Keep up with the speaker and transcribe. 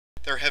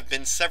There have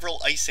been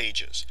several ice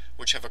ages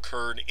which have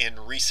occurred in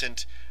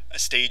recent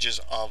stages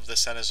of the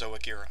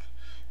Cenozoic era.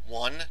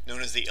 One,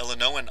 known as the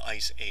Illinoan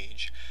Ice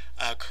Age,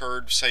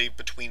 occurred, say,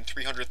 between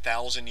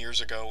 300,000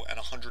 years ago and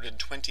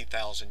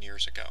 120,000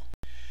 years ago.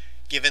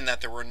 Given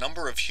that there were a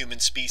number of human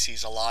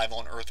species alive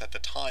on Earth at the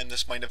time,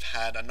 this might have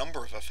had a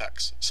number of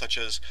effects, such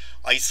as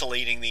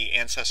isolating the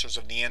ancestors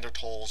of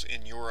Neanderthals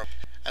in Europe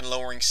and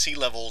lowering sea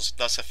levels,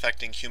 thus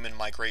affecting human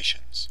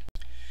migrations.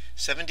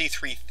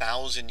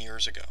 73,000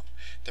 years ago,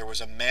 there was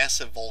a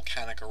massive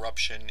volcanic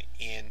eruption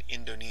in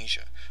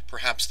Indonesia,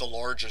 perhaps the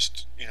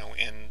largest,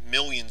 in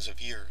millions of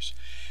years,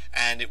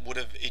 and it would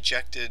have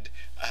ejected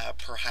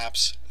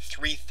perhaps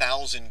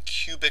 3,000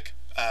 cubic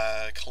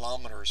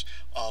kilometers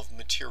of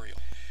material.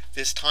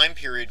 This time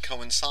period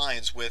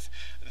coincides with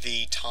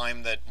the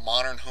time that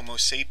modern Homo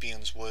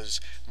sapiens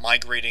was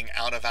migrating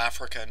out of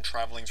Africa and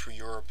traveling through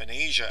Europe and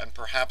Asia, and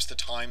perhaps the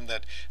time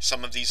that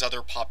some of these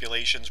other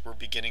populations were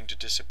beginning to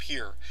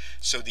disappear.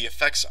 So the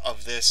effects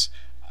of this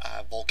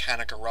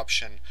volcanic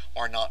eruption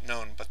are not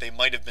known, but they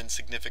might have been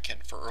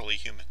significant for early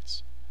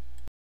humans.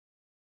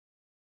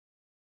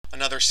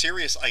 Another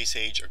serious ice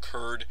age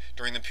occurred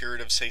during the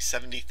period of, say,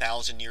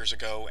 70,000 years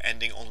ago,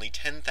 ending only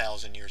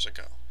 10,000 years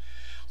ago.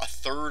 A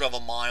third of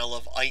a mile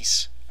of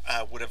ice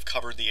would have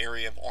covered the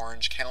area of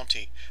Orange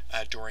County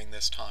during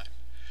this time.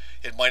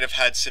 It might have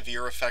had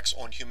severe effects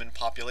on human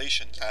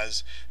populations.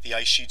 As the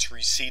ice sheets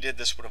receded,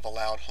 this would have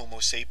allowed Homo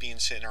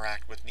sapiens to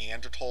interact with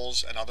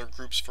Neanderthals and other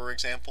groups, for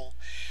example,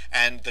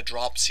 and the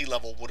dropped sea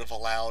level would have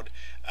allowed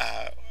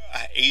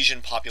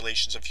Asian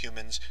populations of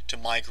humans to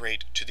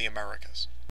migrate to the Americas.